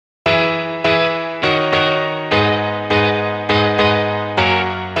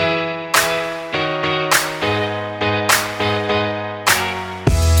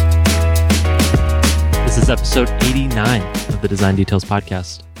episode 89 of the Design Details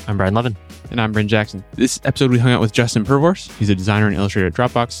Podcast. I'm Brian Levin. And I'm Brent Jackson. This episode we hung out with Justin Pervorce. He's a designer and illustrator at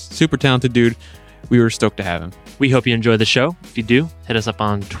Dropbox. Super talented dude. We were stoked to have him. We hope you enjoy the show. If you do, hit us up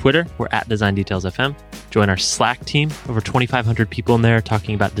on Twitter. We're at Design Details FM. Join our Slack team. Over 2,500 people in there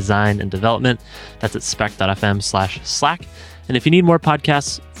talking about design and development. That's at spec.fm/Slack. And if you need more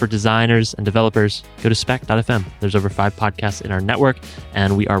podcasts for designers and developers, go to spec.fm. There's over 5 podcasts in our network,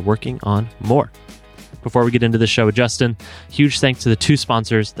 and we are working on more. Before we get into the show with Justin, huge thanks to the 2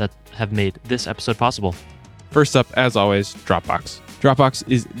 sponsors that have made this episode possible. First up, as always, Dropbox. Dropbox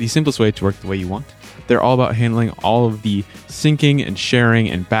is the simplest way to work the way you want. They're all about handling all of the syncing and sharing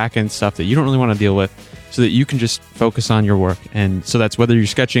and backend stuff that you don't really want to deal with so that you can just focus on your work. And so that's whether you're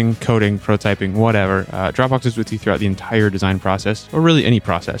sketching, coding, prototyping, whatever. Dropbox is with you throughout the entire design process, or really any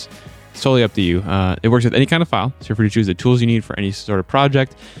process. It's totally up to you. It works with any kind of file, so you're free to choose the tools you need for any sort of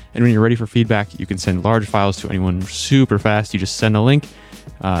project. And when you're ready for feedback, you can send large files to anyone super fast. You just send a link.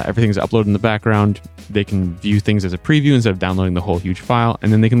 Everything's uploaded in the background. They can view things as a preview instead of downloading the whole huge file.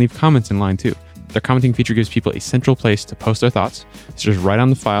 And then they can leave comments in line too. Their commenting feature gives people a central place to post their thoughts. It's just right on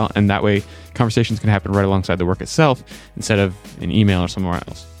the file, and that way conversations can happen right alongside the work itself instead of an email or somewhere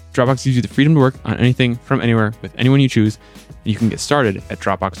else. Dropbox gives you the freedom to work on anything from anywhere with anyone you choose. You can get started at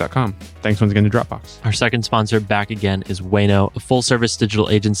Dropbox.com. Thanks once again to Dropbox. Our second sponsor back again is Wayno, a full-service digital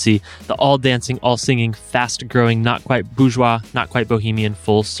agency, the all-dancing, all-singing, fast-growing, not quite bourgeois, not quite bohemian,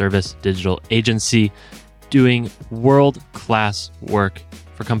 full-service digital agency doing world-class work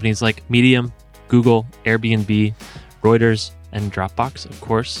for companies like Medium, Google, Airbnb, Reuters, and Dropbox, of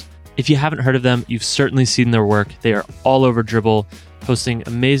course. If you haven't heard of them, you've certainly seen their work. They are all over Dribbble, posting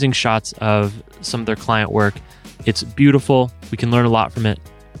amazing shots of some of their client work. It's beautiful. We can learn a lot from it.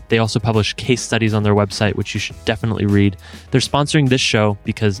 They also publish case studies on their website, which you should definitely read. They're sponsoring this show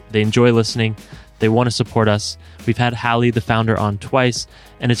because they enjoy listening. They want to support us. We've had Hallie, the founder, on twice,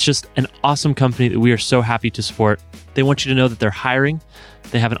 and it's just an awesome company that we are so happy to support. They want you to know that they're hiring.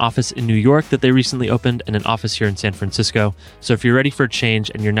 They have an office in New York that they recently opened and an office here in San Francisco. So if you're ready for a change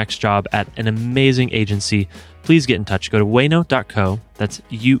and your next job at an amazing agency, please get in touch. Go to wayno.co. That's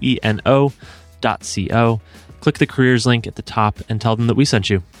ueno.co. Click the careers link at the top and tell them that we sent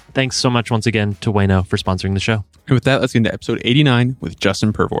you. Thanks so much once again to Wayno for sponsoring the show. And with that, let's get into episode 89 with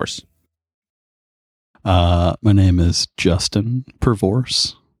Justin Pervorce. My name is Justin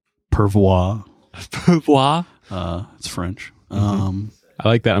Pervorce. Pervois. Pervois? It's French. I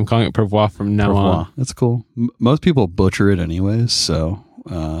like that. I'm calling it Pervois from now on. That's cool. Most people butcher it anyways, so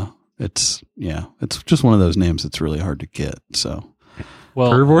it's just one of those names that's really hard to get. So, Well,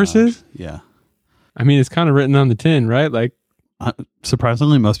 Pervorce is? yeah. I mean, it's kind of written on the tin, right? Like,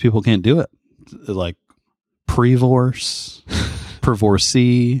 Surprisingly, most people can't do it. Prevorce,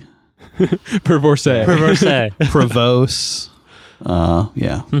 Pervorcee, Pervorce. Pervorce. Provose.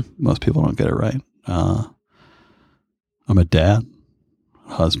 Most people don't get it right. I'm a dad,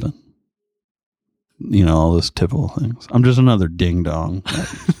 husband. You know, all those typical things. I'm just another ding dong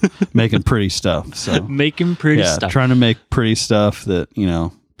making pretty stuff. So Making pretty stuff. trying to make pretty stuff that, you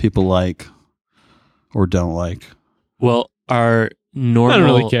know, people like or don't like. Well, our normal... I don't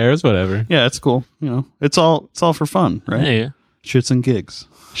really care. It's whatever. Yeah, it's cool. You know, it's all for fun, right? Yeah. Shits and gigs.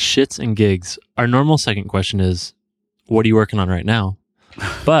 Shits and gigs. Our normal second question is, what are you working on right now?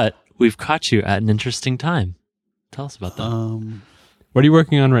 But we've caught you at an interesting time. Tell us about that. What are you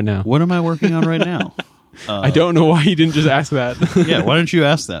working on right now? What am I working on right now? I don't know why you didn't just ask that. Yeah, why don't you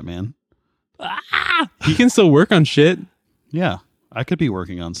ask that, man? He can still work on shit. Yeah, I could be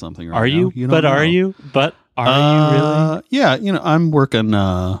working on something right now. Are you? don't But know. are you? But are you really? Yeah, you know, I'm working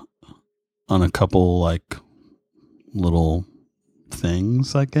on a couple like little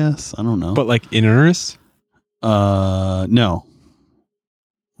things, I guess. I don't know. But like in earnest? No.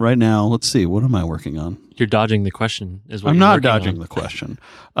 Right now, let's see. What am I working on? You're dodging the question. Is what I'm you're not working dodging on. the question.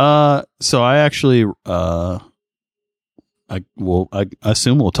 So I actually, I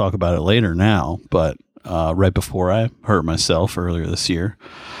assume we'll talk about it later now, but right before I hurt myself earlier this year,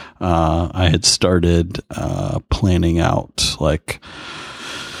 I had started planning out like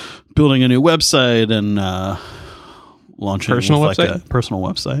building a new website and launching Personal with, like, website? a personal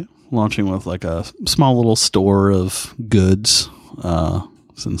website, launching with like a small little store of goods.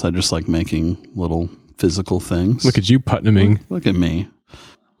 Since I just like making little physical things. Look at you putnaming. Look at me.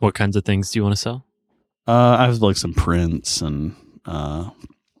 What kinds of things do you want to sell? I have like some prints, and I'm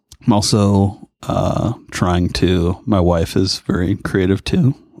also trying to. My wife is very creative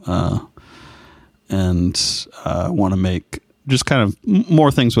too, and I want to make just kind of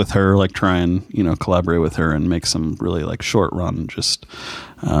more things with her, like try and, you know, collaborate with her and make some really like short run, just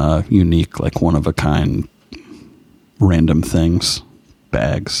unique, like one of a kind random things,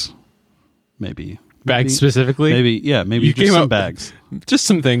 bags, maybe specifically. maybe You just came some up- bags, Just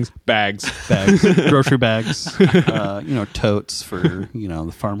some things. Bags. grocery bags, totes for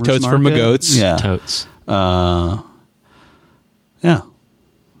the farmers Totes for market. my goats. Yeah, Totes. yeah,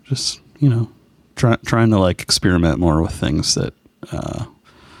 just trying to like experiment more with things that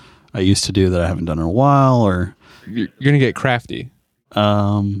I used to do that I haven't done in a while, or You're gonna get crafty.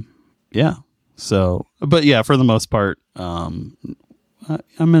 yeah. So, but yeah, for the most part, I'm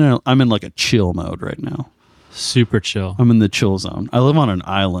in like a chill mode right now. Super chill. I'm in the chill zone. I live on an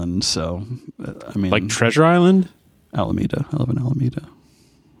island, so I mean, Like Treasure Island. Alameda. I live in Alameda.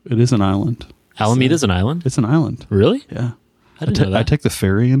 It is an island. Alameda's an island? It's an island. Really? Yeah. I didn't know that. I take the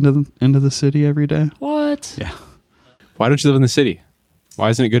ferry into the city every day. What? Yeah. Why don't you live in the city? Why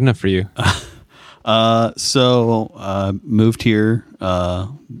isn't it good enough for you? So moved here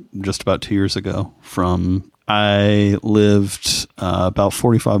just about 2 years ago. I lived about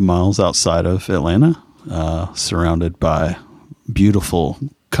 45 miles outside of Atlanta, surrounded by beautiful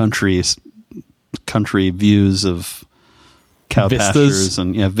country views of cow Vistas? pastures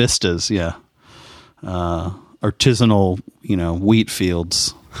and vistas. Yeah, artisanal wheat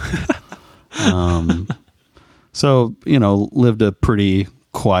fields. So lived a pretty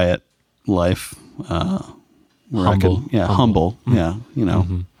quiet life. Where Humble. humble. Yeah,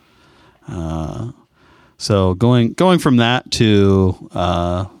 so going from that to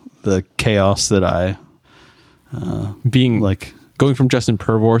the chaos that I Being like, going from Justin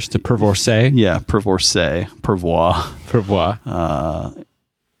Pervorse to Pervorse. Pervoir.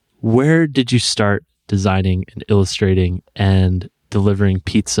 Where did you start designing and illustrating and delivering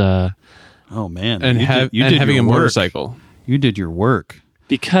pizza? Oh man, And, you did having your a work. motorcycle. You did your work.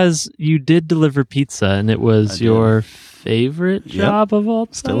 Because you did deliver pizza and it was I did. your favorite Yep. job of all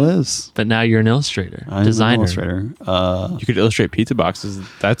time. Still is. But now you're an illustrator, I'm designer. an illustrator. You could illustrate pizza boxes.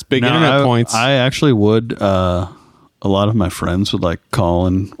 That's big No, internet points. I actually would. A lot of my friends would like call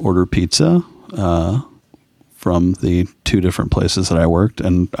and order pizza from the two different places that I worked,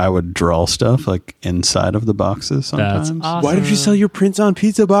 and I would draw stuff like inside of the boxes sometimes. That's awesome. Why don't you sell your prints on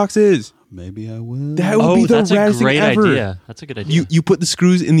pizza boxes? Maybe I will. That would be the that's a raddest thing great ever. idea. That's a good idea. You put the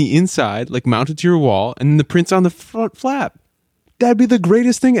screws in the inside, like mounted to your wall, and the prints on the front flap. That'd be the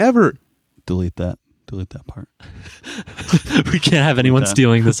greatest thing ever. Delete that part. We can't have anyone Okay.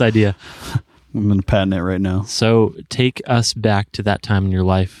 stealing this idea. I'm going to patent it right now. So take us back to that time in your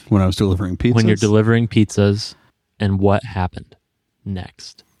life When I was delivering pizzas. when you're delivering pizzas and what happened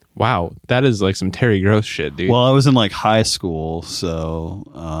next. Wow, that is like some Terry Gross shit, dude. Well, I was in like high school,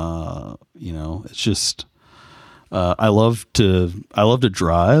 so it's just I love to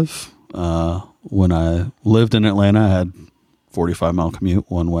drive. When I lived in Atlanta, I had 45-mile commute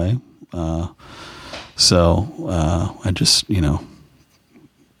one way. So I just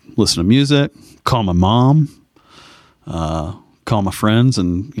listen to music, call my mom, call my friends,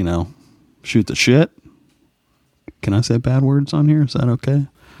 and shoot the shit. Can I say bad words on here? Is that okay?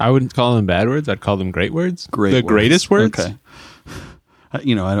 I wouldn't call them bad words. I'd call them great words. Great the words. greatest words. Okay. I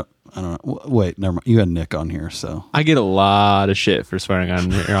don't know. Wait, never mind. You had Nick on here, so I get a lot of shit for swearing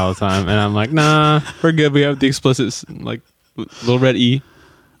on here all the time, and I'm like, nah, we're good. We have the explicit, like, little red E.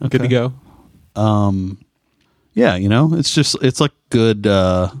 Good to Okay. go. yeah, it's like good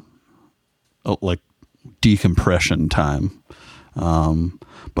like decompression time.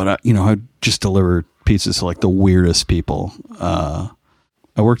 But I just delivered pizzas to like the weirdest people.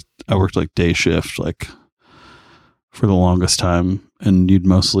 I worked like day shift like for the longest time, and you'd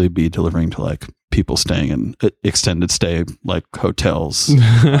mostly be delivering to like people staying in extended stay like hotels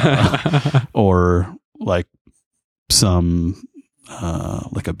or like some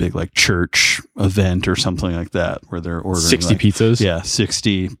like a big like church event or something like that where they're ordering 60 like, pizzas. Yeah,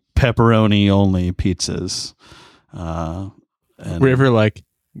 60 pepperoni only pizzas. And We're ever like,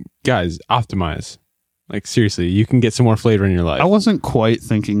 guys, optimize. Like, seriously, you can get some more flavor in your life. I wasn't quite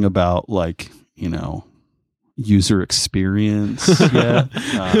thinking about like, user experience yet.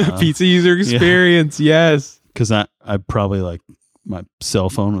 Pizza user experience, yes. Because I probably like my cell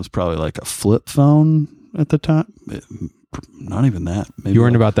phone was probably like a flip phone at the time. Not even that. Maybe You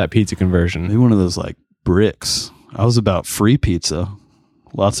weren't like, about that pizza conversion. maybe one of those like bricks. I was about free pizza,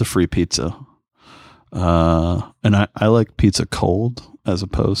 lots of free pizza. And I like pizza cold as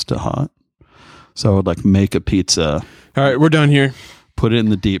opposed to hot. So I would like make a pizza, All right, we're done here. put it in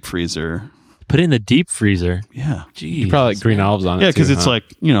the deep freezer. Put it in the deep freezer. Yeah. Jeez. You probably like green olives on it. Yeah, because too, it's huh?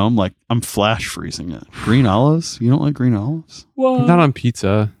 like, I'm flash freezing it. Green olives? You don't like green olives? What? Not on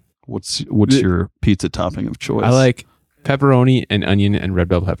pizza. What's The- your pizza topping of choice? I like pepperoni and onion and red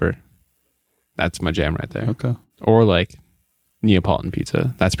bell pepper. That's my jam right there. Okay. Or like Neapolitan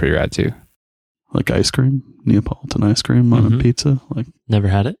pizza. That's pretty rad too. Like ice cream, Neapolitan ice cream on a pizza, like Never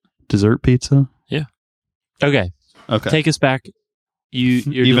had it. dessert pizza. Okay. Okay. Take us back.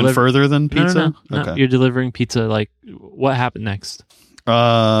 You're Even further than No, pizza? no. Okay. You're delivering pizza. Like, what happened next?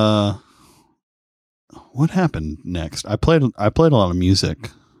 What happened next? I played a lot of music,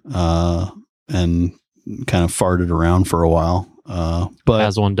 and kind of farted around for a while. But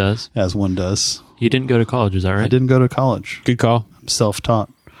As one does. as one does, You didn't go to college, is that right? I didn't go to college. Good call. I'm self-taught.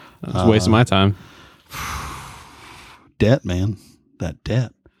 That's a waste of my time. Debt, man. That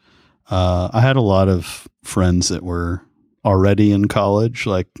debt. I had a lot of friends that were already in college,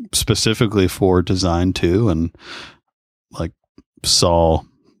 like specifically for design too, and like saw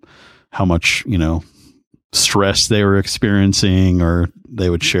how much, stress they were experiencing, or they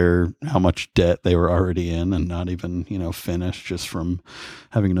would share how much debt they were already in and not even, finished just from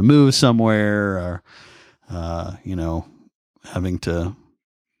having to move somewhere, or, having to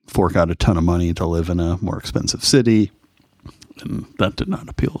fork out a ton of money to live in a more expensive city. And that did not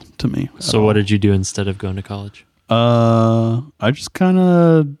appeal to me. So what did you do instead of going to college? I just kind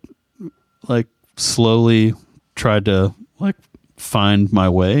of like slowly tried to like find my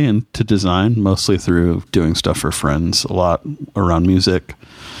way into design, mostly through doing stuff for friends, a lot around music,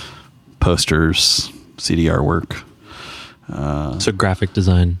 posters, CDR work, So graphic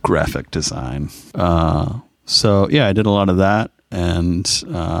design. graphic design. So yeah, I did a lot of that, and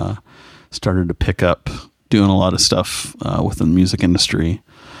started to pick up doing a lot of stuff within the music industry.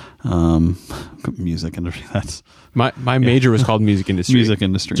 Music industry. That's My major was called music industry. music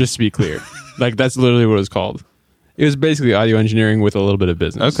industry. Just to be clear. Like that's literally what it was called. It was basically audio engineering with a little bit of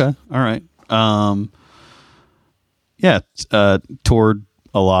business. okay. All right. Toured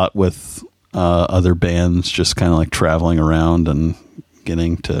a lot with other bands, just kind of like traveling around and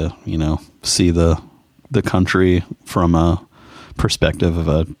getting to see the country from a perspective of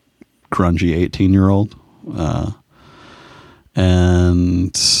a grungy 18-year-old,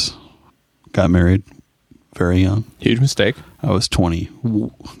 and got married very young. Huge mistake. I was 20.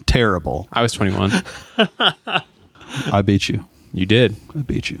 Terrible. I was 21. I beat you. You did. I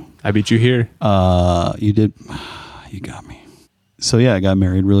beat you. I beat you here. You did. You got me. So yeah, I got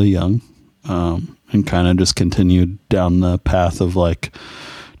married really young, and kind of just continued down the path of like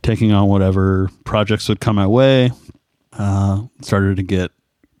taking on whatever projects would come my way. Started to get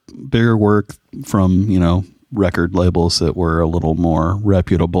bigger work from record labels that were a little more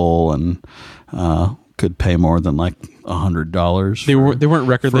reputable and could pay more than like $100. They weren't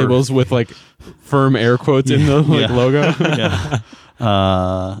record labels with like firm air quotes in the logo.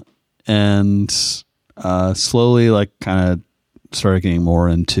 Yeah. And slowly like kind of started getting more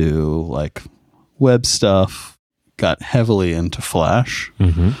into like web stuff, got heavily into Flash,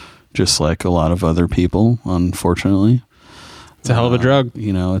 just like a lot of other people, unfortunately. It's a hell of a drug.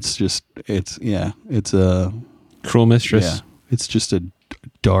 It's a Cruel mistress. yeah, it's just a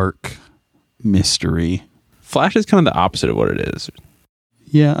dark mystery. Flash is kind of the opposite of what it is.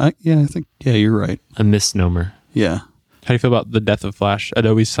 I think you're right. A misnomer. Yeah. How do you feel about the death of Flash?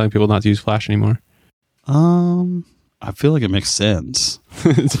 Adobe's telling people not to use Flash anymore. I feel like it makes sense.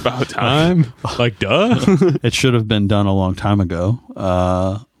 It's about time. Like, duh. It should have been done a long time ago.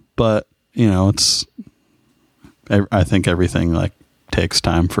 But I think everything like takes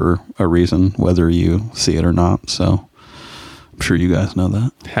time for a reason, whether you see it or not. So I'm sure you guys know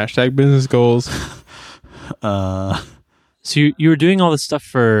that. Hashtag business goals. So you were doing all this stuff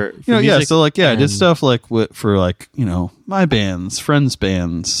for music, so like, I did and- stuff like for like, my bands, friends'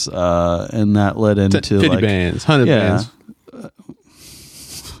 bands, and that led into 50 like bands, 100 bands.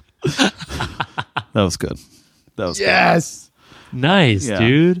 That was good. That was Yes. Nice, good. Yeah,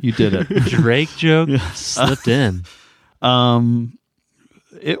 dude. you did it. Drake joke slipped in.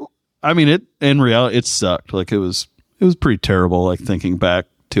 It in reality it sucked. Like it was pretty terrible. Like thinking back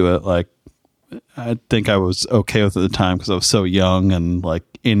to it, like I think I was okay with it at the time because I was so young, and like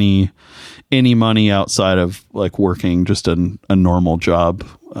any money outside of like working just a normal job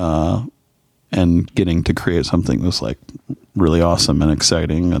and getting to create something was like really awesome and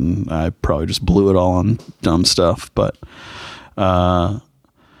exciting, and I probably just blew it all on dumb stuff. But I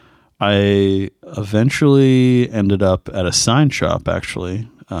eventually ended up at a sign shop, actually.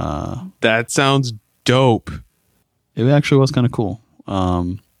 That sounds dope. It actually was kind of cool.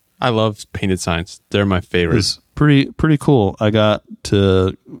 I love painted signs. They're my It favorite. was pretty cool. I got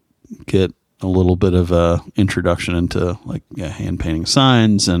to get a little bit of a introduction into hand painting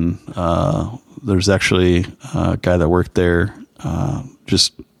signs, and there's actually a guy that worked there,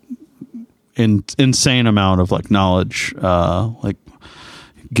 just insane amount of like knowledge, like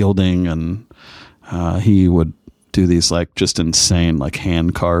gilding, and he would do these like just insane like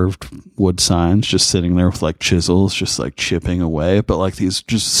hand carved wood signs, just sitting there with like chisels, just like chipping away, but like these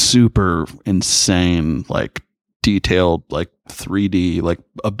just super insane like detailed like 3D, like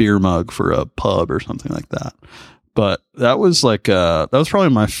a beer mug for a pub or something like that. But that was like that was probably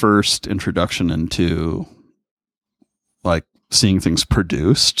my first introduction into like seeing things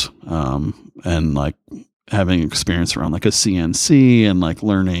produced, and like having experience around like a CNC and like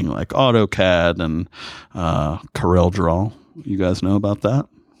learning like AutoCAD and CorelDRAW. You guys know about that?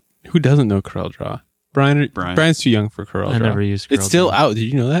 Who doesn't know CorelDRAW? Brian's too young for CorelDRAW. I never used CorelDRAW. It's still out. Did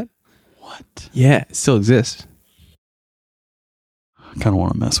you know that? What? Yeah, it still exists. I kind of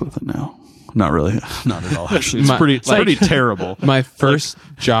want to mess with it now. Not really. Not at all. Actually, it's pretty terrible. My first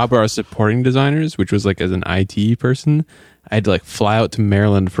job where I was supporting designers, which was like as an IT person, I had to like fly out to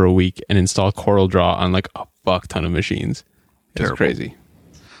Maryland for a week and install CorelDRAW on like a fuck ton of machines. It was crazy.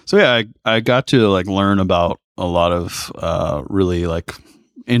 So yeah, I got to like learn about a lot of really like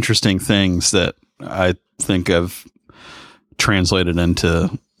interesting things that I think I've translated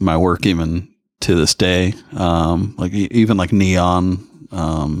into my work even to this day. Like even like neon,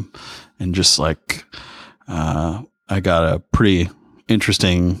 and just like I got a pretty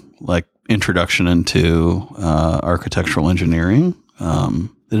interesting like introduction into architectural engineering.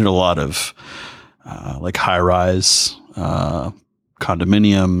 They did a lot of like high-rise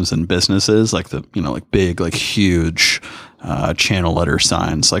condominiums and businesses, like the like big like huge channel letter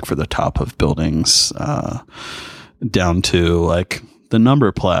signs like for the top of buildings, down to like the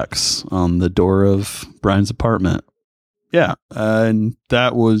number plaques on the door of Brian's apartment. Yeah, and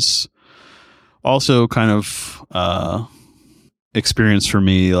that was also kind of experience for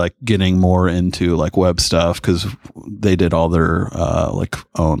me, like getting more into like web stuff, because they did all their like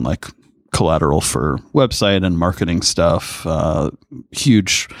own like collateral for website and marketing stuff.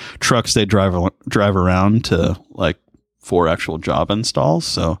 Huge trucks they drive around to like for actual job installs.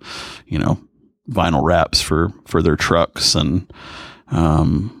 So, vinyl wraps for their trucks and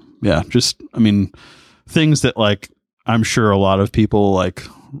yeah, just I mean things that like I'm sure a lot of people like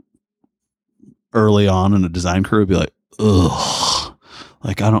early on in a design career would be like, ugh,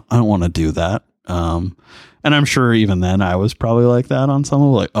 like I don't want to do that. And I'm sure even then I was probably like that on some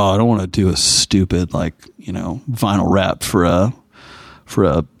level, like, oh, I don't want to do a stupid like vinyl wrap for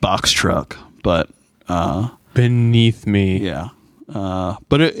a box truck, but beneath me. Yeah.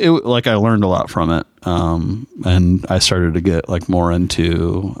 But it like I learned a lot from it. And I started to get like more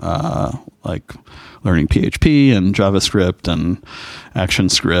into like learning PHP and JavaScript and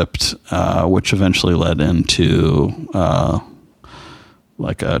ActionScript, which eventually led into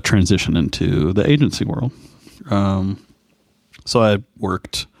like a transition into the agency world. So I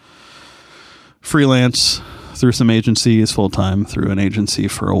worked freelance through some agencies, full-time through an agency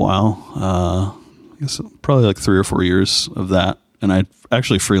for a while. I guess probably like 3 or 4 years of that. And I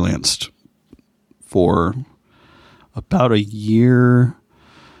actually freelanced for about a year,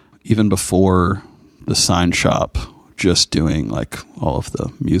 even before the sign shop, just doing like all of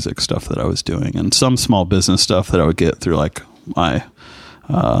the music stuff that I was doing and some small business stuff that I would get through like my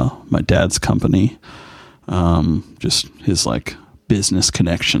dad's company, just his like business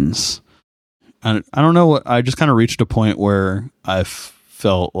connections. I don't know what, I just kind of reached a point where I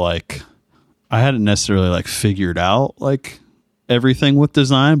felt like I hadn't necessarily like figured out like everything with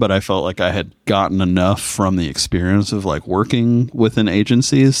design, but I felt like I had gotten enough from the experience of like working within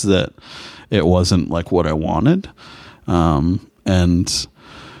agencies that it wasn't like what I wanted, and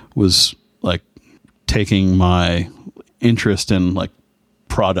was like taking my interest in like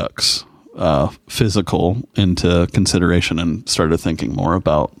products, physical, into consideration, and started thinking more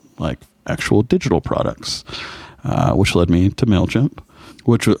about like actual digital products, which led me to MailChimp,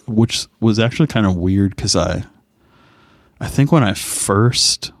 which was actually kind of weird because I think when I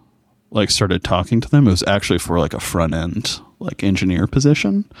first like started talking to them, it was actually for like a front end like engineer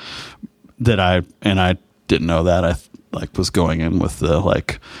position that I didn't know that. I like was going in with the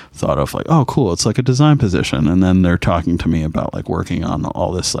like thought of like, oh cool, it's like a design position. And then they're talking to me about like working on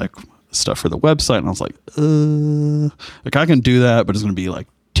all this like stuff for the website. And I was like, like I can do that, but it's going to be like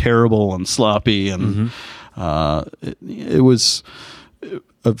terrible and sloppy. And it was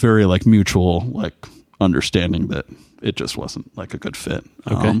a very like mutual like understanding that it just wasn't like a good fit.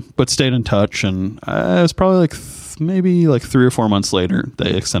 Okay. But stayed in touch, and it was probably like maybe like 3 or 4 months later,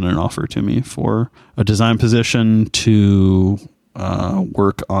 they extended an offer to me for a design position to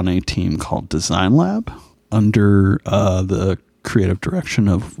work on a team called Design Lab under the creative direction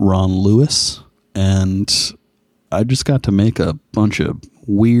of Ron Lewis. And I just got to make a bunch of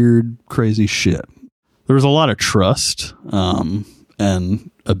weird, crazy shit. There was a lot of trust, and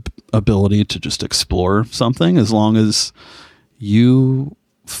ability to just explore something, as long as you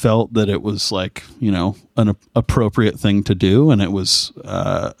felt that it was like, an appropriate thing to do, and it was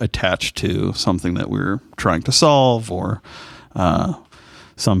attached to something that we were trying to solve, or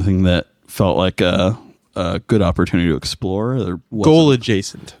something that felt like a good opportunity to explore. Goal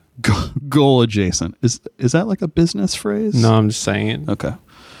adjacent. Goal adjacent. Is that like a business phrase? No, I'm just saying it. Okay.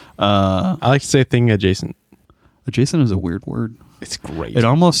 I like to say thing adjacent. Adjacent is a weird word. It's great. It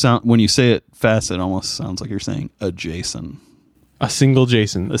almost when you say it fast, it almost sounds like you're saying adjacent. A single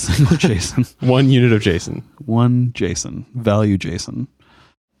Jason. A single Jason. 1 unit of Jason. One Jason. Value Jason.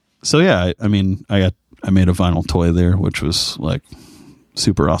 So yeah, I made a vinyl toy there, which was like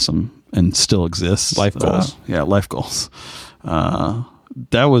super awesome and still exists. Life goals. Life goals.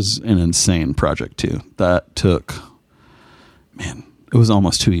 That was an insane project too. That took, it was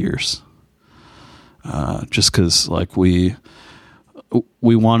almost 2 years. Just because like we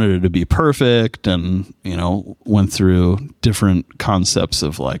wanted it to be perfect, and went through different concepts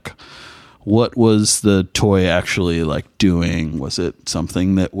of like, what was the toy actually like doing? Was it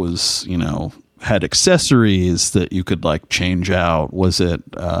something that was had accessories that you could like change out? Was it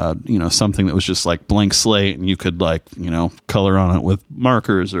something that was just like blank slate and you could like color on it with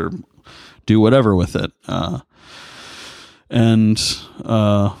markers or do whatever with it? And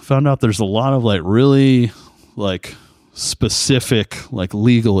found out there's a lot of like really like specific like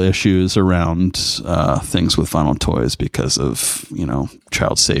legal issues around things with vinyl toys because of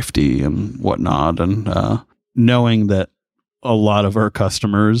child safety and whatnot, and knowing that a lot of our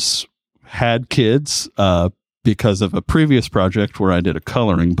customers had kids because of a previous project where I did a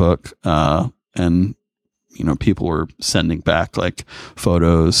coloring book, and people were sending back like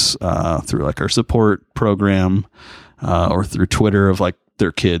photos through like our support program or through Twitter of like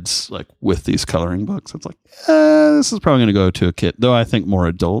their kids like with these coloring books. It's like, this is probably going to go to a kid, though I think more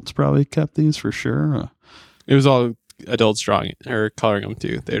adults probably kept these for sure. It was all adults drawing or coloring them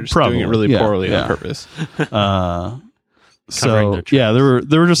too. They're just doing it really poorly on purpose. So yeah,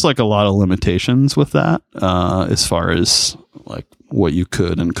 there were just like a lot of limitations with that, as far as like what you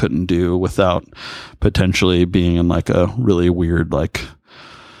could and couldn't do without potentially being in like a really weird like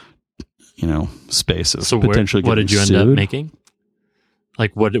space of potentially. What did you sued. end up making?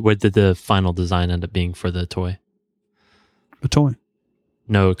 Like what did the final design end up being for the toy? A toy.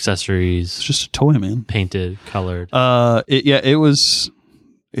 No accessories. It's just a toy, man. Painted, colored.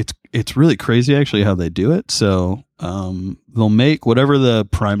 It's really crazy actually how they do it. So they'll make whatever the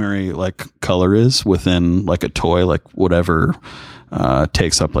primary like color is within like a toy, like whatever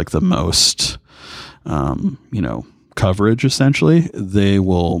takes up like the most coverage essentially. They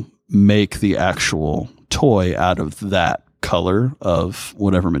will make the actual toy out of that color of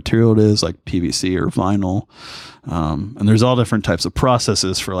whatever material it is, like PVC or vinyl. And there's all different types of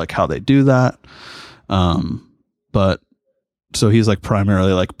processes for like how they do that. But so he's like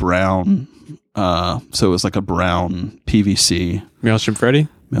primarily like brown. So it was like a brown PVC. MailChimp Freddy?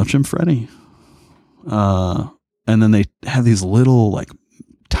 MailChimp Freddy. And then they have these little like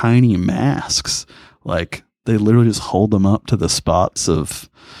tiny masks. Like they literally just hold them up to the spots of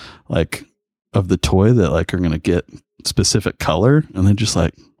the toy that like are going to get specific color, and then just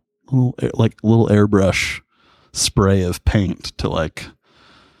like little airbrush spray of paint to like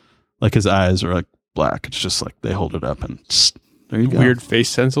his eyes are like black. It's just like they hold it up and there you go. Weird face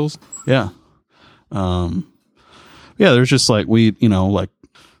stencils. Yeah. There's just like we like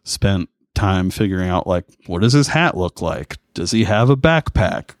spent time figuring out like, what does his hat look like? Does he have a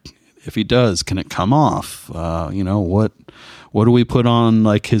backpack? If he does, can it come off? What do we put on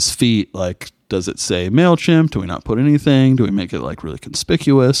like his feet? Like, does it say MailChimp? Do we not put anything? Do we make it like really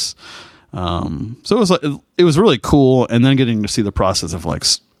conspicuous? So it was really cool. And then getting to see the process of like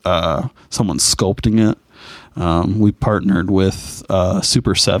someone sculpting it. We partnered with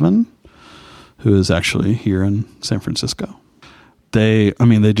Super 7, who is actually here in San Francisco. They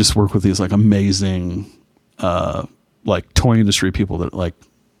just work with these like amazing like toy industry people that like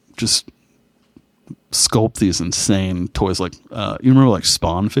just sculpt these insane toys. Like you remember like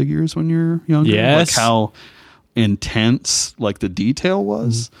Spawn figures when you're younger? Yes. Like how intense like the detail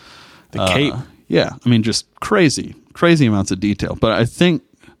was. The cape. Yeah. Just crazy amounts of detail. But I think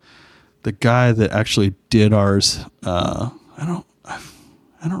the guy that actually did ours, I don't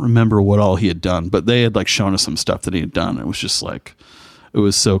remember what all he had done, but they had like shown us some stuff that he had done. It was just like, it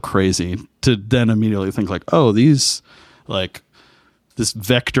was so crazy to then immediately think like, oh, these like this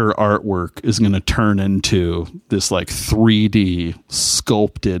vector artwork is going to turn into this like 3D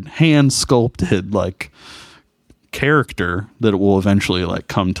hand sculpted like character that will eventually like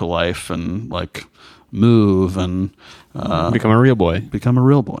come to life and like move and Become a real boy. become a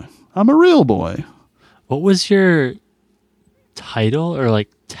real boy. I'm a real boy. What was your title or like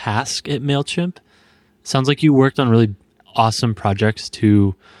task at MailChimp? Sounds like you worked on really awesome projects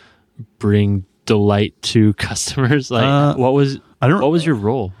to bring delight to customers. Like, what was your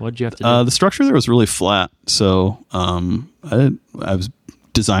role? What did you have to do? The structure there was really flat. So I was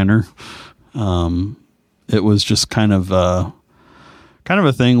designer. It was just kind of a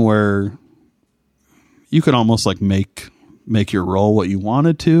thing where you could almost like make your role what you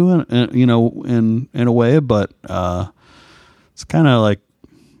wanted to, and in a way, but it's kind of like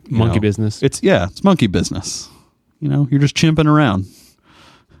Monkey business. It's monkey business. You're just chimping around.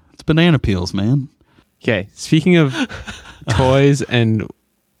 It's banana peels, man. Okay, speaking of toys and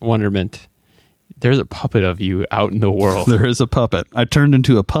wonderment, there's a puppet of you out in the world. There is a puppet. I turned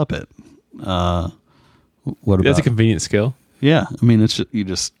into a puppet. What about? That's a convenient skill. Yeah, I mean, it's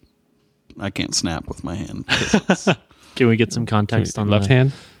just, I can't snap with my hand. Can we get some context on left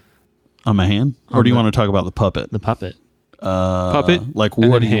hand? On my hand? Or do you want to talk about the puppet? The puppet. Puppet? Like, and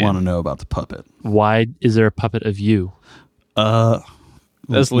what do then you hand. want to know about the puppet? Why is there a puppet of you?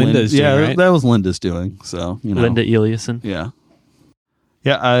 That's Linda's doing, right? that was Linda's doing. So, Linda Eliasson? Yeah.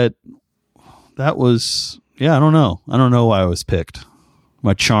 Yeah, that was, I don't know. I don't know why I was picked.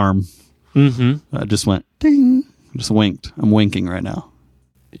 My charm. Mm-hmm. I just went, ding. Just winked. I'm winking right now.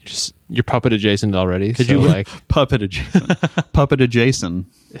 You're puppet adjacent already. Could so you- like Puppet adjacent. Puppet adjacent.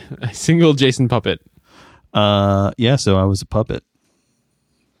 a single Jason puppet? Yeah, so I was a puppet.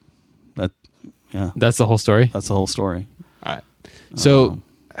 That's the whole story. That's the whole story. All right. So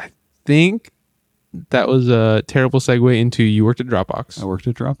I think that was a terrible segue into you worked at Dropbox. I worked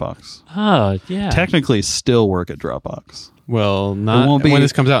at Dropbox. Oh, yeah. Technically still work at Dropbox Well, not won't be- when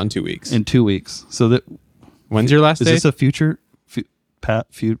this comes out in 2 weeks. in 2 weeks. So that When's your last is day? this a future Back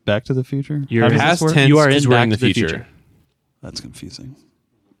to the Future? You're How in- does this Past work? tense You are because in we're Back in the to the future. Future. That's confusing.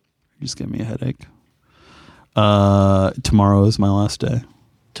 You just gave me a headache. Tomorrow is my last day.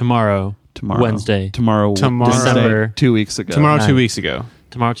 Tomorrow. Wednesday. Tomorrow. December. 2 weeks ago. Tomorrow, 2 Nine. weeks ago.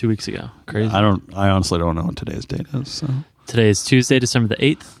 Tomorrow, 2 weeks ago. Crazy. I honestly don't know what today's date is. So Today is Tuesday, December the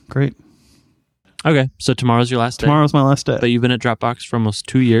 8th. great. Okay, so tomorrow's your last day. Tomorrow's my last day. But you've been at Dropbox for almost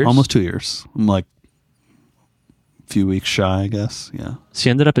 2 years. Almost 2 years. I'm like a few weeks shy, I guess. Yeah. So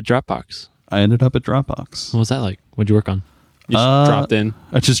you ended up at Dropbox. I ended up at Dropbox. What was that like? What'd you work on? You just dropped in.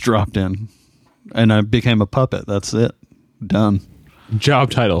 I just dropped in, and I became a puppet. That's it. Done.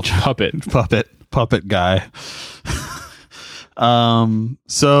 Job title: puppet. Puppet guy.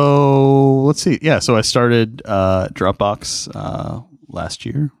 So let's see. Yeah. So I started Dropbox last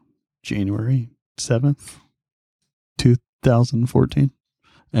year, January 7th, 2014.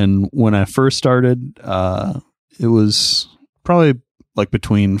 And when I first started, it was probably like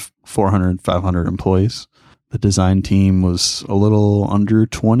between 400 and 500 employees. The design team was a little under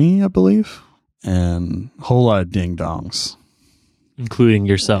 20, I believe, and a whole lot of ding-dongs, Including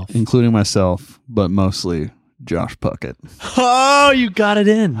yourself. including myself, but mostly Josh Puckett. Oh, you got it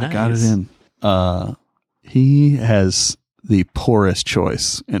in. Nice. Got it in. He has the poorest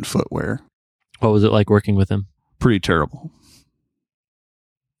choice in footwear. What was it like working with him? Pretty terrible.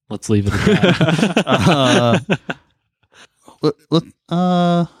 Let's leave it at that.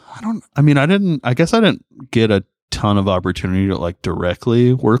 I guess I didn't get a ton of opportunity to like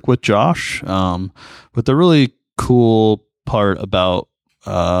directly work with Josh. But the really cool part about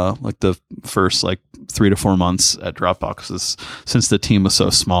like the first like 3 to 4 months at Dropbox is, since the team was so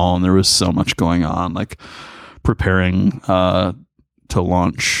small and there was so much going on, like preparing to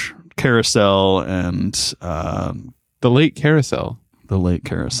launch Carousel and The late carousel. the late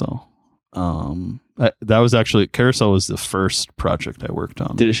Carousel. That was actually, Carousel was the first project I worked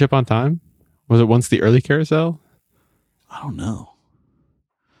on. Did it ship on time? Was it once the early carousel? I don't know.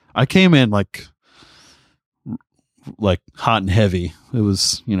 I came in like hot and heavy. It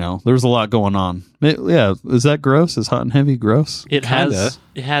was, there was a lot going on. Yeah, is that gross? Is hot and heavy gross? It Kinda.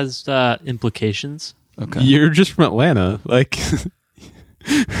 has implications. Okay, You're just from Atlanta. Like,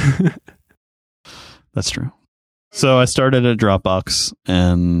 that's true. So I started at Dropbox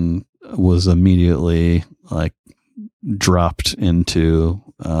and was immediately like dropped into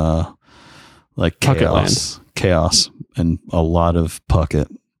like Puckett chaos and a lot of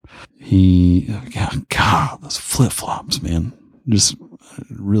Puckett. God, those flip flops, man, just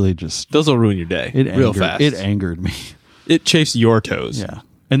those will ruin your day real fast. It angered me. It chafes your toes. Yeah.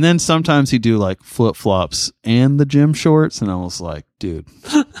 And then sometimes he'd do like flip flops and the gym shorts. And I was like, dude,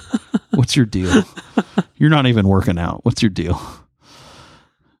 what's your deal? You're not even working out. What's your deal?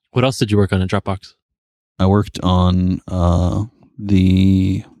 What else did you work on at Dropbox? I worked on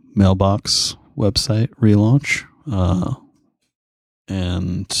the mailbox website relaunch,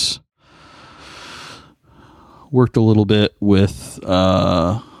 and worked a little bit with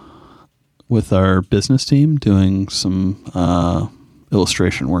our business team doing some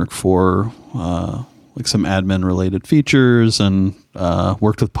illustration work for like some admin related features, and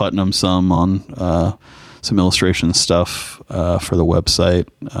worked with Putnam some on some illustration stuff for the website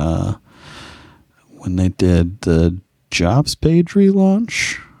when they did the jobs page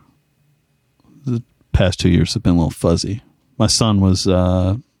relaunch. The past 2 years have been a little fuzzy. My son was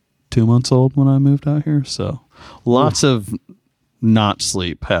 2 months old when I moved out here, so lots of not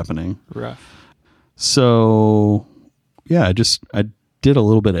sleep happening. Rough. So yeah, I did a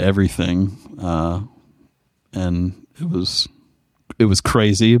little bit of everything, and it was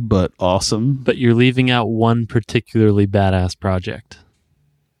crazy but awesome. But you're leaving out one particularly badass project.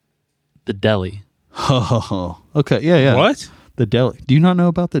 The deli. Oh, okay. Yeah. What? The deli. Do you not know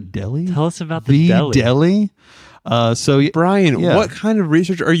about the deli? Tell us about the deli. deli? Brian, yeah. what kind of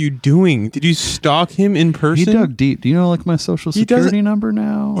research are you doing? Did you stalk him in person? He dug deep. Do you know like my social security number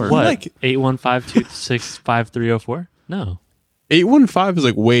now? Or What? Like 815-265-5304? No. 815 is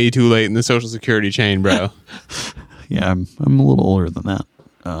like way too late in the social security chain, bro. Yeah, I'm a little older than that.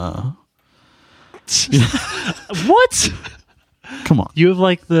 What? Come on. You have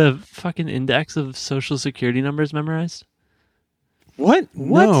like the fucking index of social security numbers memorized? What?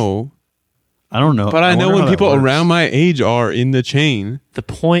 No. I don't know. But I know wonder when how that people works. around my age are in the chain. The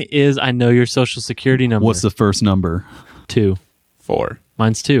point is, I know your social security number. What's the first number? 2? 4.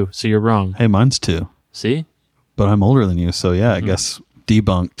 Mine's 2, so you're wrong. Hey, mine's 2. See? But I'm older than you, so yeah, I guess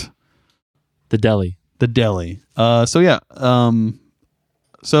debunked. The deli. The deli. So yeah.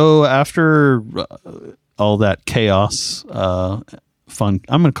 So after all that chaos, fun.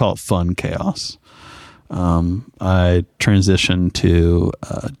 I'm going to call it fun chaos. I transitioned to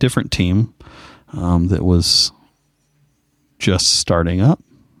a different team that was just starting up,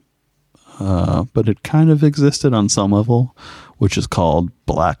 but it kind of existed on some level, which is called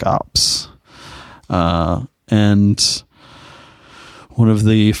Black Ops. And one of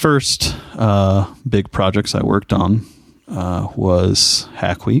the first big projects I worked on was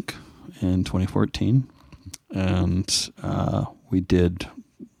Hack Week in 2014. And we did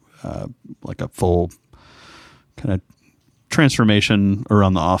like a full kind of transformation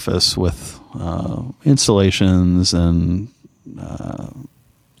around the office with installations and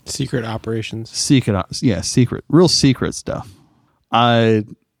Secret operations. real secret stuff. I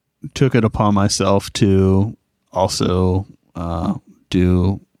took it upon myself to also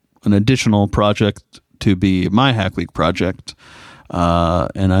do an additional project to be my Hack Week project,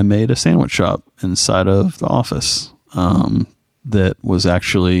 and I made a sandwich shop inside of the office that was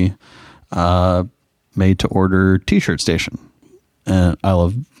actually made to order t-shirt station. And I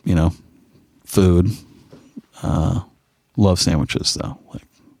love, food. Love sandwiches though. Like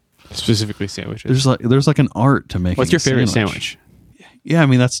Specifically sandwiches. there's like an art to making. What's your a favorite sandwich? Yeah, I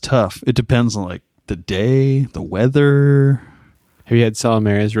mean that's tough. It depends on like the day, the weather. Have you had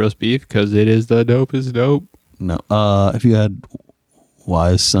Salamaria's roast beef? Because it is the dopest dope. No. If you had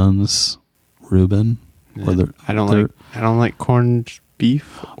Wise Sons Reuben, or I don't like corned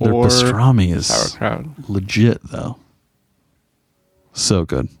beef their or pastrami is sauerkraut. legit though. So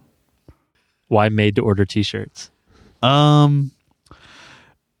good. Why made to order t-shirts? For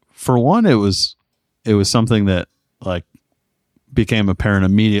one, it was something that like became apparent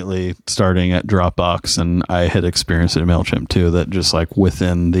immediately starting at Dropbox, and I had experienced it at MailChimp too, that just like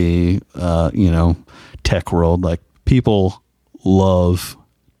within the tech world, like people love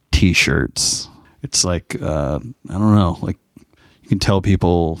t-shirts. It's like I don't know, like you can tell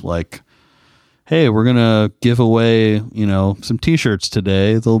people like, hey, we're gonna give away some t-shirts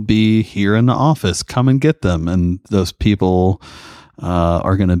today. They'll be here in the office, come and get them. And those people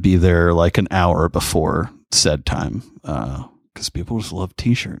are gonna be there like an hour before said time, because people just love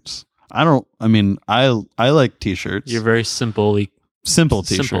t-shirts. I like t-shirts. You're very simple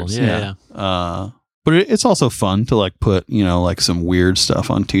t-shirts. Yeah. But it's also fun to like put like some weird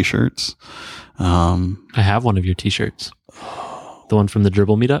stuff on t-shirts. I have one of your t-shirts. The one from the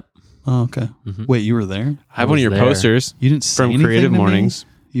Dribble meetup. Oh, okay. Mhm. Wait, you were there? I have one of your there. posters You didn't say from anything Creative to me? Mornings.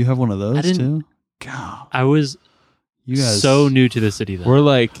 You have one of those I didn't- too? God, I was you guys so new to the city then. We're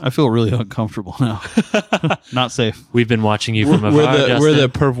like I feel really uncomfortable now. Not safe. We've been watching you from afar. we're the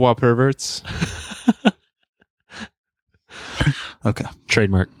Justin. pervwa perverts. Okay.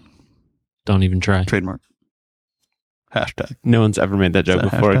 Trademark. Don't even try. Trademark. Hashtag. No one's ever made that joke that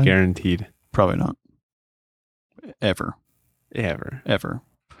a before, hashtag? guaranteed. Probably not. Ever. Ever.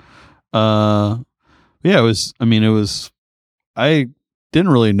 Yeah, it was, I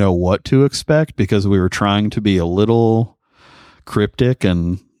didn't really know what to expect because we were trying to be a little cryptic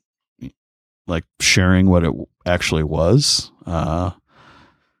and like sharing what it actually was.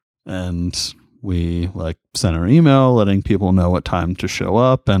 And we like sent an email letting people know what time to show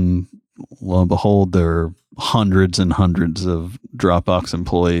up. And lo and behold, there are hundreds and hundreds of Dropbox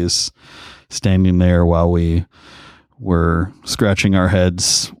employees standing there while we were scratching our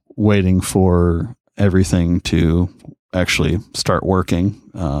heads, waiting for everything to actually start working.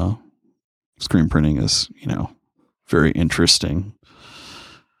 Screen printing is, very interesting,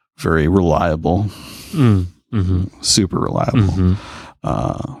 very reliable, super reliable.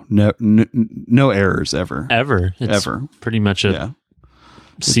 No errors ever. It's ever. Pretty much a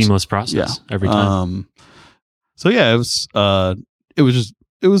seamless process every time. So yeah, it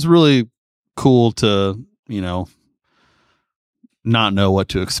was really cool to, not know what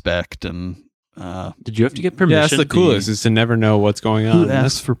to expect. And did you have to get permission? Yeah, that's the coolest is to never know what's going on. Who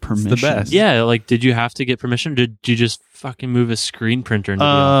asks for permission? It's the best. Yeah, like did you have to get permission? Did you just fucking move a screen printer into the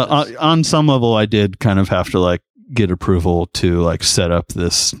office? On some level, I did kind of have to like get approval to like set up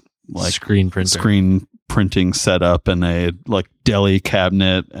this like screen printing setup and a like deli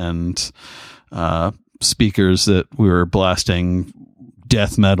cabinet and speakers that we were blasting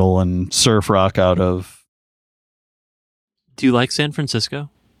death metal and surf rock out of. Do you like San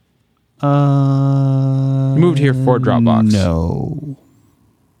Francisco? You moved here for Dropbox. No.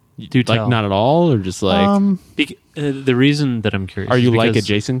 Do tell. Like not at all, or just like the reason that I'm curious. Are you is like because-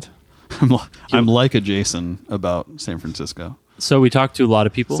 adjacent? I'm like a Jason about San Francisco. So we talked to a lot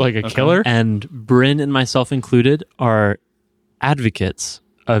of people. It's like a killer. And Bryn and myself included are advocates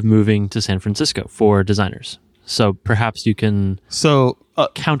of moving to San Francisco for designers. So perhaps you can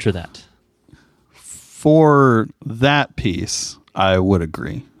counter that. For that piece, I would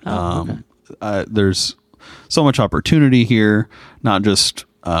agree. There's so much opportunity here, not just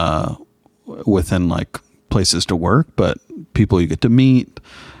within like places to work, but people you get to meet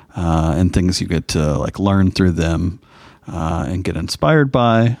and things you get to like learn through them and get inspired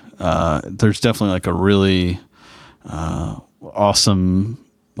by. There's definitely like a really awesome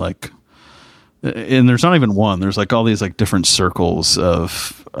like. And there's not even one. There's like all these like different circles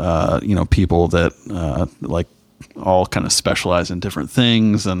of people that like all kind of specialize in different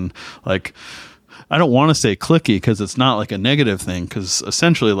things. And like I don't want to say cliquey because it's not like a negative thing, because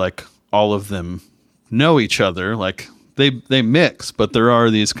essentially like all of them know each other. Like they mix, but there are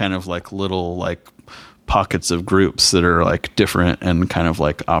these kind of like little like pockets of groups that are like different and kind of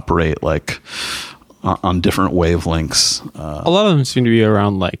like operate like on different wavelengths. A lot of them seem to be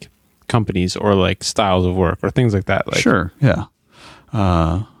around like companies or like styles of work or things like that. Like, sure. Yeah.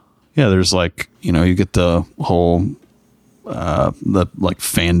 There's like, you get the whole, the like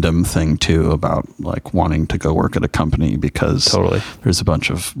fandom thing too about like wanting to go work at a company because totally there's a bunch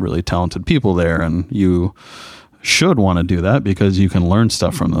of really talented people there, and you should want to do that because you can learn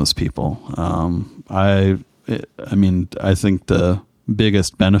stuff from those people. I think the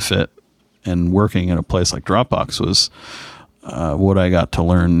biggest benefit in working in a place like Dropbox was what I got to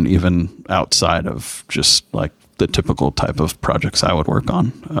learn even outside of just like the typical type of projects I would work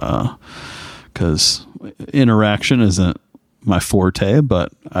on. Because interaction isn't my forte,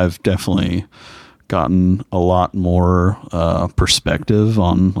 but I've definitely gotten a lot more perspective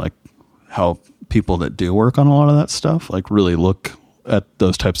on like how people that do work on a lot of that stuff like really look at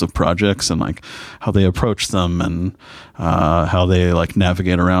those types of projects and like how they approach them and how they like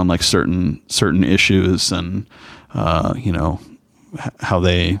navigate around like certain issues and how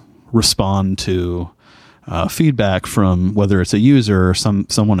they respond to feedback from whether it's a user or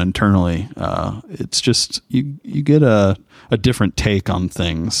someone internally. It's just you get a different take on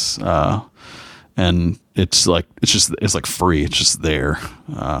things, and it's like free. It's just there.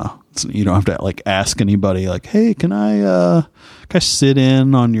 You don't have to like ask anybody like, hey, can I sit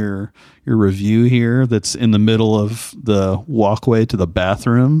in on your review here that's in the middle of the walkway to the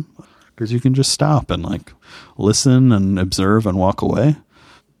bathroom? Because you can just stop and like listen and observe and walk away.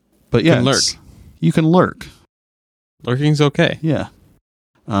 But yeah, you can lurk. Lurking's okay. Yeah.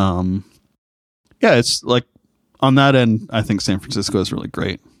 It's like on that end, I think San Francisco is really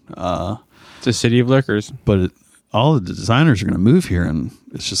great. It's a city of lurkers. But all of the designers are going to move here, and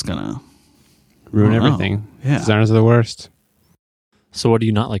it's just going to ruin everything. Yeah. Designers are the worst. So what do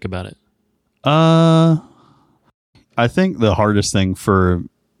you not like about it? I think the hardest thing for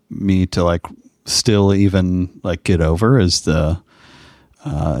me to like still even like get over is the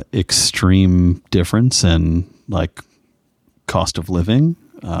extreme difference in like cost of living.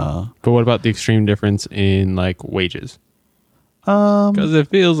 But what about the extreme difference in like wages? Because it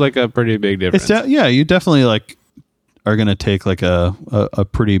feels like a pretty big difference. You definitely like are going to take like a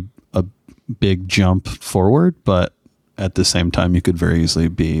pretty big jump forward, but at the same time, you could very easily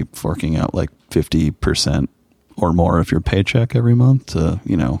be forking out like 50% or more of your paycheck every month to,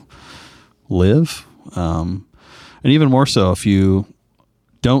 live. And even more so if you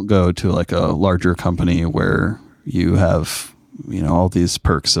don't go to like a larger company where you have, all these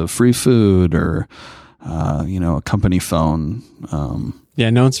perks of free food or, a company phone.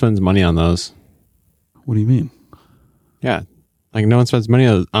 Yeah, no one spends money on those. What do you mean? Yeah. Like no one spends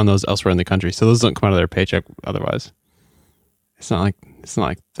money on those elsewhere in the country. So those don't come out of their paycheck otherwise. It's not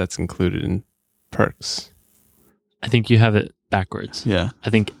like that's included in perks. I think you have it backwards. Yeah. I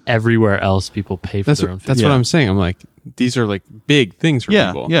think everywhere else people pay for their own food. That's what I'm saying. I'm like, these are like big things for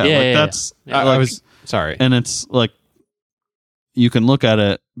people. Yeah. That's, I was sorry. And it's like, you can look at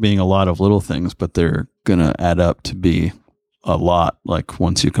it being a lot of little things, but they're going to add up to be a lot. Like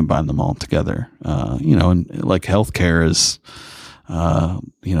once you combine them all together, and like healthcare is,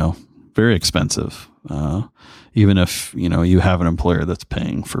 very expensive. Even if, you have an employer that's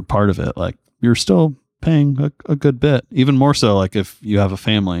paying for part of it, like you're still paying a good bit, even more so like if you have a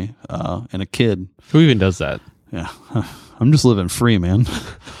family, and a kid. Who even does that? Yeah. I'm just living free, man.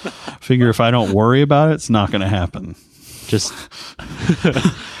 Figure if I don't worry about it, it's not going to happen. Just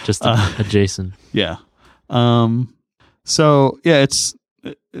adjacent. Yeah. So yeah, it's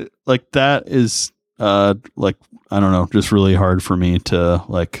like that is, like, I don't know, just really hard for me to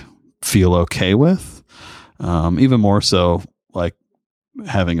like feel okay with. Even more so like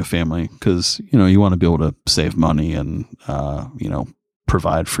having a family, because, you want to be able to save money and,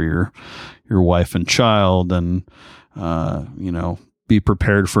 provide for your wife and child and, be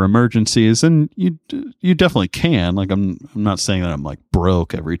prepared for emergencies. And you definitely can. Like, I'm not saying that I'm like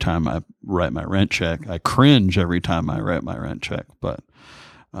broke every time I write my rent check. I cringe every time I write my rent check, but,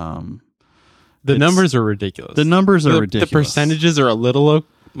 the numbers are ridiculous. The numbers are ridiculous. The percentages are a little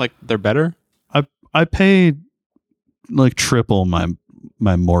like they're better. I paid like triple my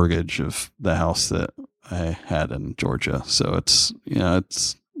mortgage of the house that I had in Georgia. So it's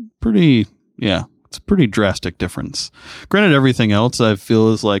pretty drastic difference. Granted, everything else I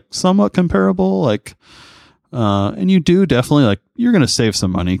feel is like somewhat comparable. Like, and you do definitely like, you're going to save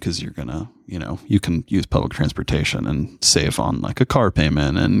some money because you're going to, you can use public transportation and save on like a car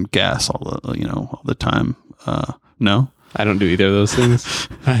payment and gas all the time. No, I don't do either of those things.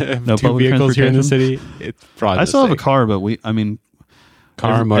 I have No two public vehicles here in the transportation? city. It's probably I the still have a same. car, but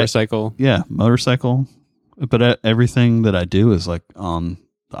Car, motorcycle. yeah, motorcycle. But everything that I do is like on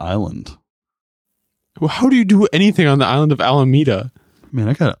the island. Well, how do you do anything on the island of Alameda? Man,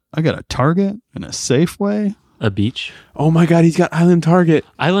 I got a Target and a Safeway. A beach. Oh my God, he's got Island Target.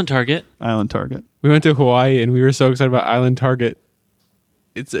 Island Target. Island Target. We went to Hawaii and we were so excited about Island Target.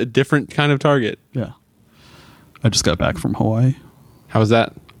 It's a different kind of Target. Yeah. I just got back from Hawaii. How was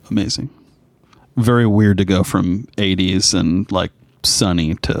that? Amazing. Very weird to go from 80s and like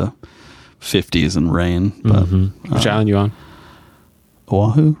sunny to 50s and rain. But Which island you on?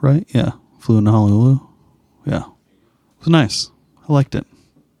 Oahu, right? Yeah. Flew into Honolulu. Yeah. It was nice. I liked it.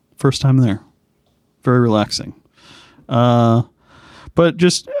 First time there. Very relaxing. But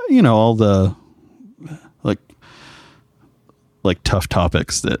just, all the like tough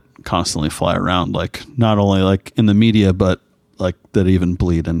topics that constantly fly around, like not only like in the media, but like that even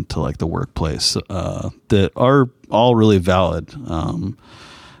bleed into like the workplace, that are all really valid,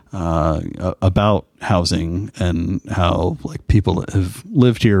 about housing and how like people that have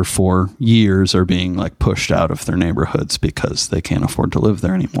lived here for years are being like pushed out of their neighborhoods because they can't afford to live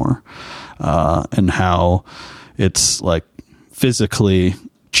there anymore. And how it's like physically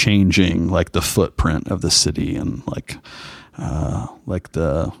changing like the footprint of the city and like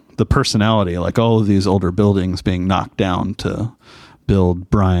the personality, like all of these older buildings being knocked down to build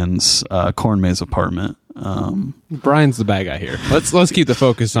Brian's corn maze apartment. Brian's the bad guy here. Let's keep the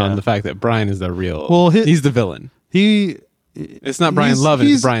focus on the fact that Brian is the real. Well, he's the villain. It's not Brian Lovin,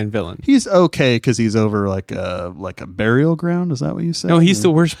 it's Brian Villain. He's okay because he's over like a burial ground. Is that what you said? No, he's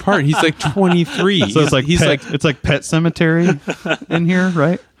the worst part. He's like 23. So it's like Pet Cemetery in here,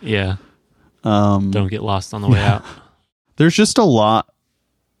 right? Yeah. Don't get lost on the way out. There's just a lot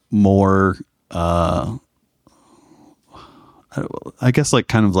more, I guess like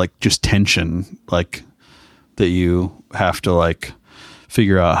kind of like just tension, like that you have to like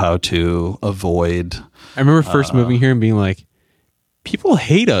figure out how to avoid. I remember first moving here and being like, people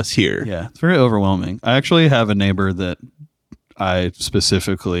hate us here. Yeah, it's very overwhelming. I actually have a neighbor that I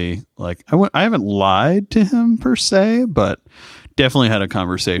specifically like. I haven't lied to him per se, but definitely had a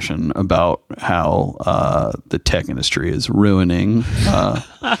conversation about how the tech industry is ruining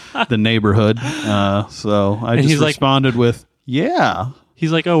the neighborhood. So I And just he's like- responded with, yeah.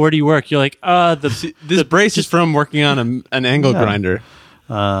 He's like, "Oh, where do you work?" You're like, This brace is from working on an angle Yeah. grinder.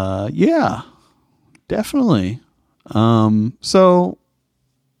 Yeah, definitely. So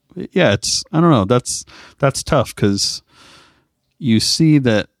yeah, I don't know. That's tough because you see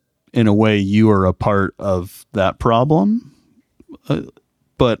that in a way you are a part of that problem,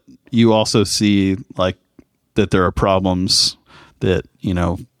 but you also see like that there are problems that,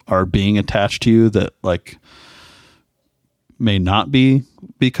 are being attached to you that like may not be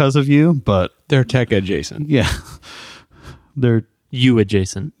because of you, but They're tech adjacent. yeah, they're you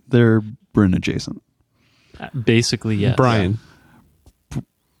adjacent. Bryn adjacent. Basically, yes. Brian.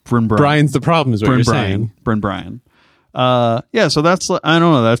 Bryn Brian. Brian's the problem is what you're saying. Bryn Brian. Yeah, so that's, I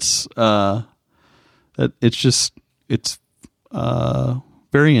don't know, that's it's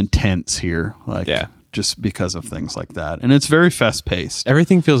very intense here, like Yeah. just because of things like that. And it's very fast paced.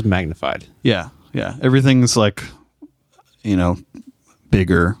 Everything feels magnified. Yeah. Everything's like,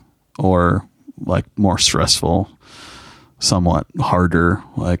 bigger or like more stressful, somewhat harder,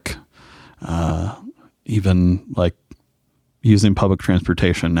 like even like using public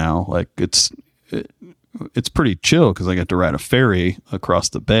transportation now, like it's pretty chill because I get to ride a ferry across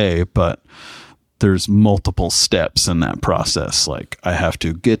the bay, but there's multiple steps in that process. Like I have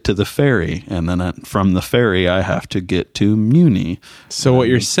to get to the ferry, and then from the ferry I have to get to Muni. So what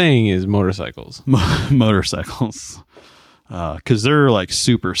you're saying is motorcycles. Motorcycles, because they're like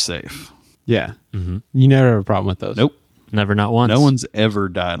super safe. Yeah. Mm-hmm. You never have a problem with those. Nope. Never, not once. No one's ever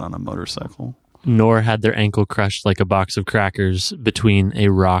died on a motorcycle. Nor had their ankle crushed like a box of crackers between a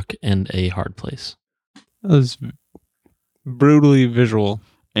rock and a hard place. That was brutally visual.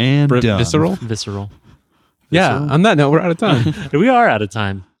 And dumb. Visceral? Visceral. Yeah. Visceral? On that note, we're out of time. We are out of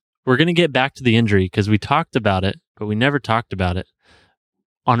time. We're going to get back to the injury because we talked about it, but we never talked about it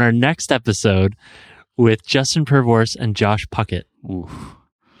on our next episode with Justin Purvorse and Josh Puckett. Oof.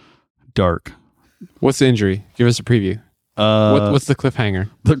 Dark. What's the injury? Give us a preview. What's the cliffhanger?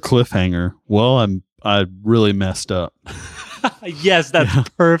 The cliffhanger? Well, I really messed up. Yes, that's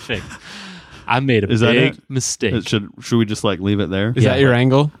perfect. I made a Is that big it? mistake. Should we just like leave it there? Is Yeah. that your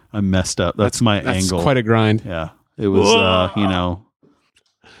angle? I messed up. That's my angle. Quite a grind. Yeah. It was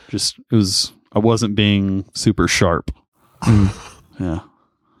I wasn't being super sharp. Yeah.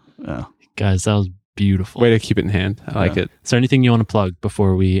 Guys, that was beautiful. Way to keep it in hand. I like Yeah. it. Is there anything you want to plug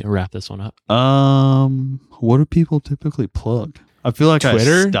before we wrap this one up? What do people typically plug? I feel like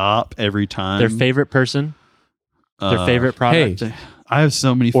Twitter? I stop every time. Their favorite person? Their favorite product? I have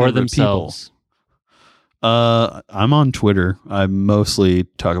so many Or favorite themselves? people. I'm on Twitter. I mostly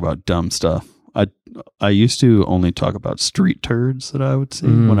talk about dumb stuff. I used to only talk about street turds that I would see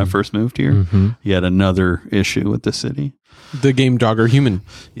when I first moved here. Mm-hmm. Yet another issue with the city. The game Dogger Human.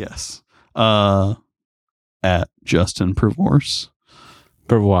 Yes. At Justin Purvorse.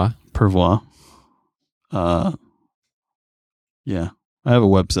 Purvois. Purvois. Yeah. I have a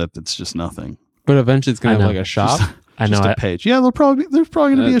website that's just nothing. But eventually it's going I to have know. like a shop. I know. Just a page. Yeah, there's probably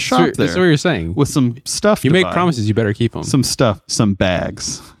going to be a shop That's what there you're saying. with some stuff. You to make buy. promises, you better keep them. Some stuff, some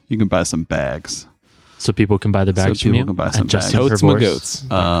bags. You can buy some bags. So people can buy the bags So from people you? can buy some At Justin bags. Totes my Purvorse.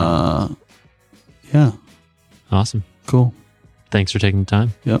 goats. Yeah, Awesome. cool. Thanks for taking the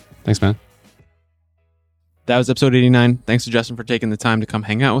time. Thanks, man. That was episode 89. Thanks to Justin for taking the time to come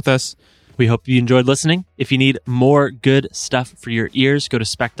hang out with us. We hope you enjoyed listening. If you need more good stuff for your ears, go to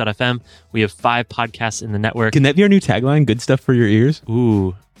spec.fm. We have 5 podcasts in the network. Can that be our new tagline? Good stuff for your ears?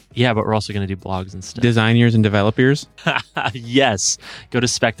 Ooh. Yeah, but we're also going to do blogs and stuff. Design ears and develop ears? Yes. Go to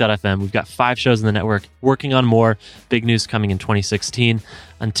spec.fm. We've got 5 shows in the network, working on more. Big news coming in 2016.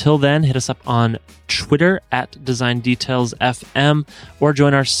 Until then, hit us up on Twitter at DesignDetailsFM or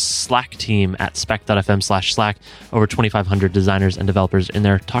join our Slack team at spec.fm/Slack. Over 2,500 designers and developers in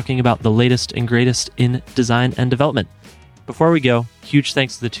there talking about the latest and greatest in design and development. Before we go, huge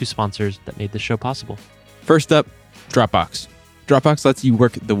thanks to the 2 sponsors that made this show possible. First up, Dropbox. Dropbox lets you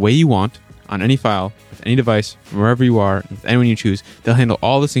work the way you want on any file, with any device, from wherever you are, with anyone you choose. They'll handle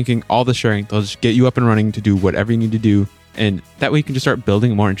all the syncing, all the sharing. They'll just get you up and running to do whatever you need to do. And that way you can just start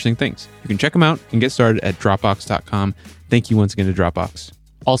building more interesting things. You can check them out and get started at Dropbox.com. Thank you once again to Dropbox.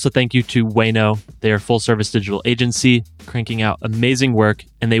 Also, thank you to Wayno. They are a full-service digital agency cranking out amazing work,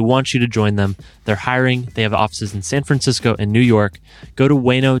 and they want you to join them. They're hiring. They have offices in San Francisco and New York. Go to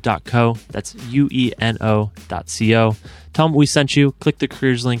wayno.co. That's ueno.co. Tell them we sent you. Click the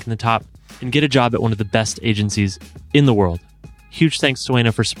careers link in the top and get a job at one of the best agencies in the world. Huge thanks to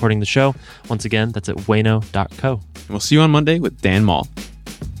Wayno for supporting the show. Once again, that's at wayno.co. And we'll see you on Monday with Dan Mall.